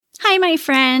Hi, my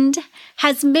friend.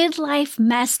 Has midlife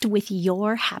messed with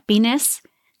your happiness?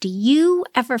 Do you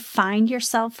ever find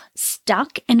yourself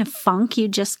stuck in a funk you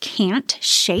just can't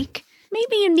shake?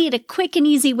 Maybe you need a quick and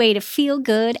easy way to feel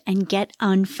good and get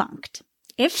unfunked.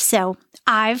 If so,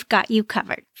 I've got you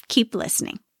covered. Keep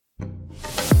listening.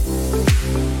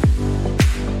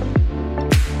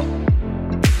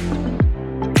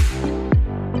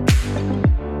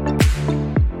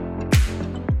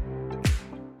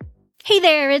 Hey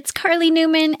there, it's Carly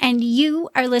Newman, and you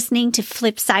are listening to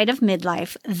Flipside of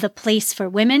Midlife, the place for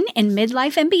women in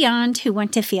midlife and beyond who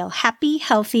want to feel happy,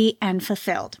 healthy, and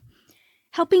fulfilled.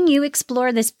 Helping you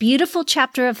explore this beautiful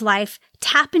chapter of life,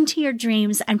 tap into your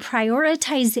dreams, and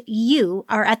prioritize you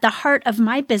are at the heart of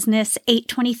my business,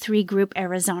 823 Group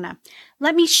Arizona.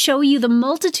 Let me show you the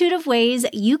multitude of ways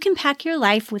you can pack your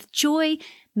life with joy,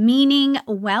 meaning,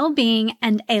 well-being,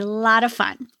 and a lot of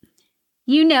fun.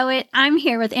 You know it, I'm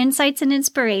here with insights and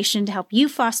inspiration to help you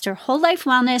foster whole life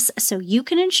wellness so you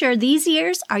can ensure these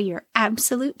years are your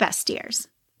absolute best years.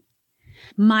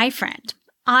 My friend,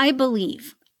 I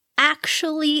believe,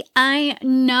 I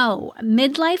know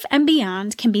midlife and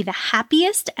beyond can be the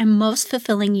happiest and most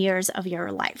fulfilling years of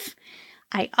your life.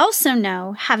 I also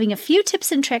know having a few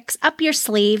tips and tricks up your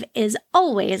sleeve is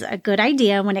always a good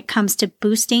idea when it comes to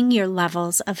boosting your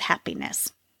levels of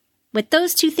happiness. With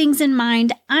those two things in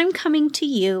mind, I'm coming to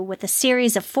you with a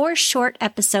series of 4 short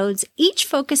episodes, each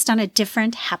focused on a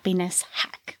different happiness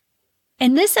hack.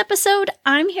 In this episode,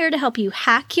 I'm here to help you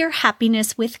hack your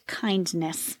happiness with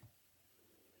kindness.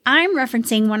 I'm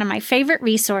referencing one of my favorite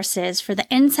resources for the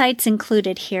insights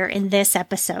included here in this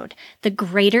episode, the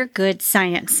Greater Good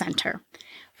Science Center.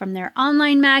 From their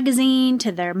online magazine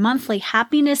to their monthly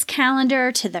happiness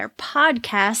calendar to their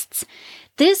podcasts,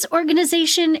 this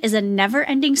organization is a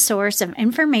never-ending source of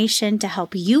information to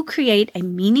help you create a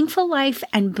meaningful life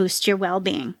and boost your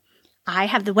well-being. I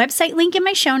have the website link in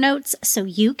my show notes so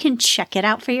you can check it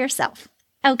out for yourself.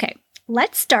 Okay,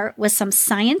 let's start with some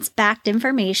science-backed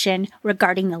information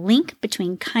regarding the link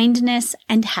between kindness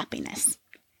and happiness.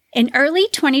 In early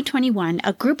 2021,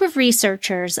 a group of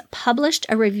researchers published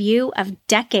a review of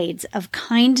decades of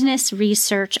kindness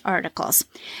research articles.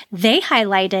 They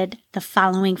highlighted the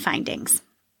following findings.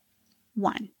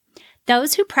 1.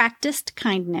 Those who practiced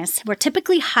kindness were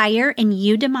typically higher in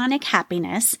eudaimonic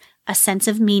happiness, a sense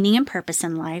of meaning and purpose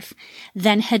in life,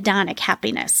 than hedonic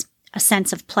happiness, a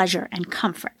sense of pleasure and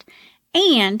comfort.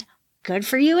 And, good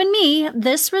for you and me,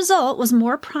 this result was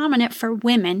more prominent for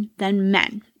women than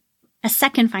men. A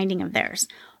second finding of theirs,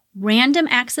 random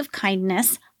acts of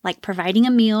kindness, like providing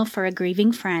a meal for a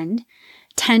grieving friend,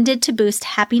 tended to boost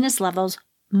happiness levels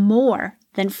more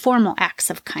than formal acts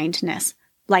of kindness,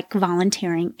 like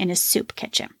volunteering in a soup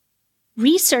kitchen.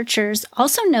 Researchers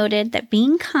also noted that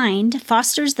being kind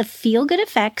fosters the feel-good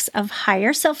effects of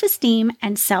higher self-esteem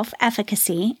and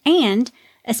self-efficacy and,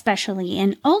 especially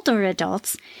in older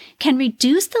adults, can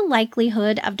reduce the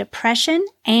likelihood of depression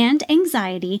and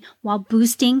anxiety while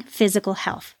boosting physical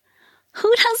health.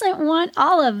 Who doesn't want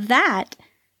all of that?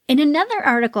 In another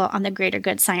article on the Greater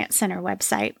Good Science Center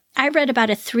website, I read about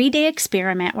a 3-day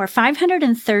experiment where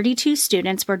 532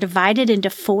 students were divided into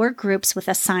 4 groups with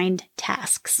assigned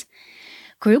tasks.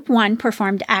 Group 1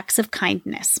 performed acts of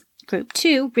kindness. Group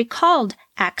 2 recalled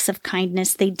acts of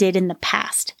kindness they did in the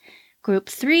past. Group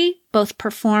 3 both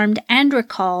performed and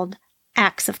recalled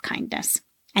acts of kindness.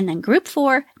 And then Group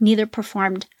 4 neither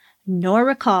performed nor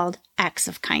recalled acts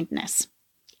of kindness.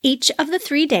 Each of the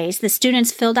 3 days, the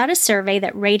students filled out a survey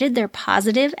that rated their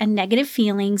positive and negative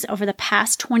feelings over the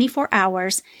past 24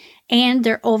 hours and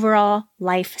their overall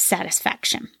life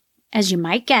satisfaction. As you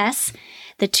might guess,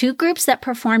 the 2 groups that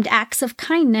performed acts of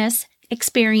kindness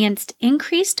experienced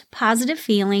increased positive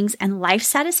feelings and life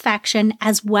satisfaction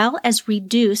as well as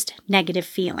reduced negative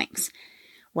feelings.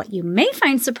 What you may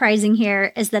find surprising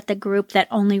here is that the group that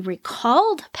only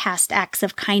recalled past acts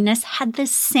of kindness had the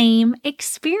same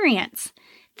experience.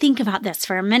 Think about this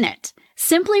for a minute.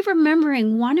 Simply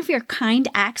remembering one of your kind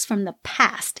acts from the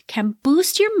past can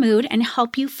boost your mood and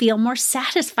help you feel more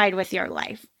satisfied with your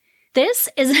life. This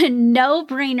is a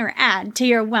no-brainer add to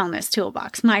your wellness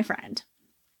toolbox, my friend.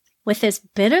 With this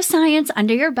bit of science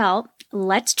under your belt,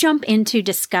 let's jump into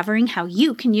discovering how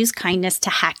you can use kindness to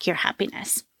hack your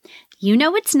happiness. You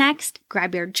know what's next.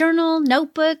 Grab your journal,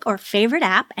 notebook, or favorite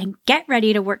app and get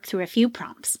ready to work through a few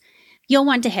prompts. You'll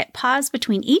want to hit pause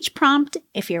between each prompt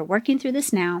if you're working through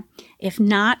this now. If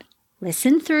not,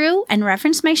 listen through and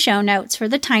reference my show notes for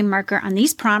the time marker on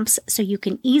these prompts so you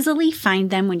can easily find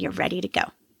them when you're ready to go.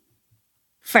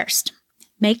 First,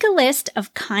 make a list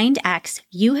of kind acts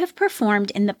you have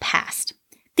performed in the past.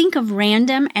 Think of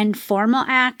random and formal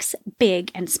acts,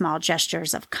 big and small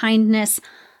gestures of kindness,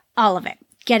 all of it.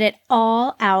 Get it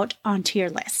all out onto your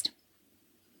list.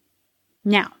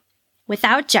 Now,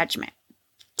 without judgment,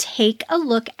 take a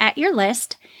look at your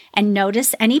list and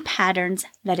notice any patterns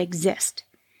that exist.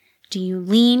 Do you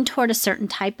lean toward a certain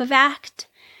type of act?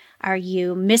 Are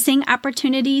you missing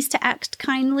opportunities to act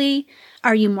kindly?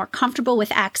 Are you more comfortable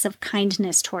with acts of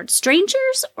kindness toward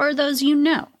strangers or those you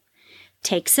know?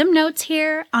 Take some notes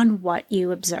here on what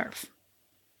you observe.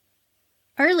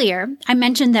 Earlier, I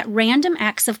mentioned that random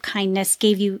acts of kindness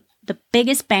gave you the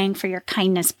biggest bang for your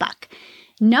kindness buck.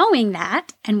 Knowing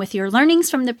that, and with your learnings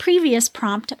from the previous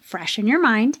prompt fresh in your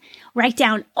mind, write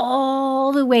down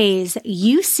all the ways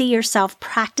you see yourself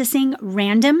practicing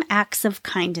random acts of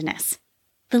kindness.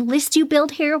 The list you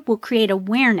build here will create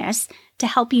awareness to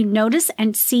help you notice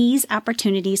and seize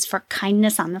opportunities for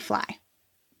kindness on the fly.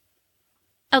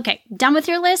 Okay, done with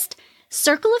your list?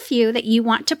 Circle a few that you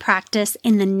want to practice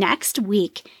in the next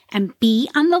week and be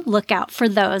on the lookout for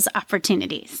those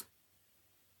opportunities.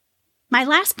 My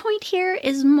last point here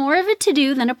is more of a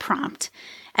to-do than a prompt.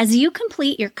 As you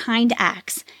complete your kind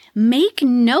acts, make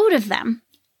note of them.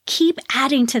 Keep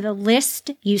adding to the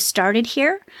list you started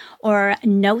here, or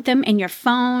note them in your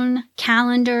phone,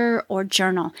 calendar, or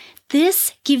journal.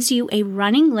 This gives you a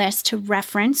running list to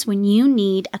reference when you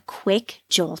need a quick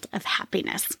jolt of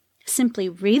happiness. Simply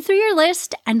read through your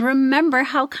list and remember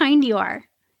how kind you are.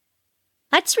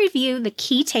 Let's review the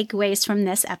key takeaways from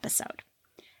this episode.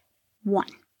 1.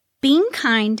 Being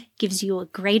kind gives you a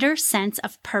greater sense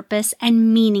of purpose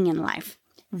and meaning in life.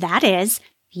 That is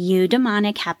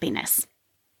eudaimonic happiness.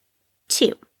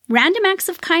 2. Random acts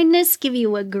of kindness give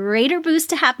you a greater boost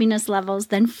to happiness levels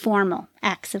than formal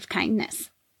acts of kindness.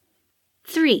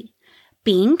 3.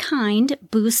 Being kind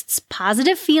boosts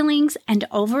positive feelings and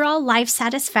overall life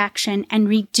satisfaction and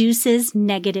reduces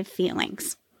negative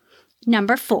feelings.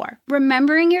 4.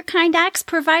 Remembering your kind acts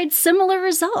provides similar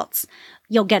results.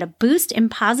 You'll get a boost in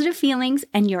positive feelings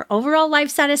and your overall life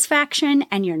satisfaction,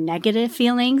 and your negative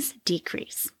feelings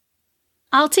decrease.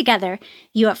 Altogether,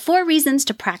 you have 4 reasons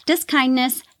to practice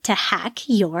kindness to hack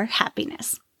your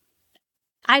happiness.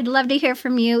 I'd love to hear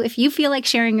from you. If you feel like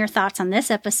sharing your thoughts on this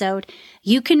episode,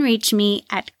 you can reach me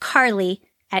at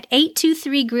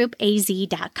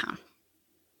carly@823groupaz.com.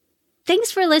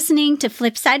 Thanks for listening to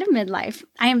Flipside of Midlife.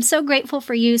 I am so grateful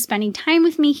for you spending time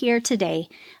with me here today.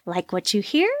 Like what you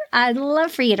hear? I'd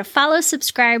love for you to follow,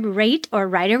 subscribe, rate, or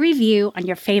write a review on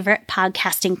your favorite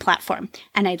podcasting platform.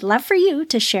 And I'd love for you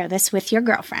to share this with your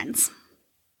girlfriends.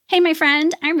 Hey, my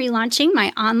friend, I'm relaunching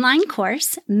my online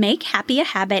course, Make Happy a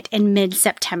Habit, in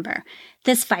mid-September.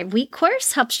 This 5-week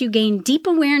course helps you gain deep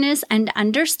awareness and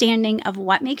understanding of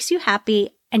what makes you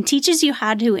happy and teaches you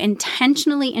how to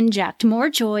intentionally inject more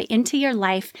joy into your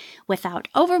life without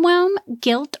overwhelm,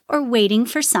 guilt, or waiting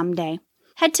for someday.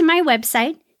 Head to my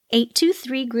website,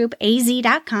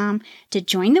 823groupaz.com, to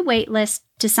join the waitlist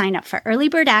to sign up for early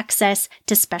bird access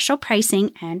to special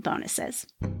pricing and bonuses.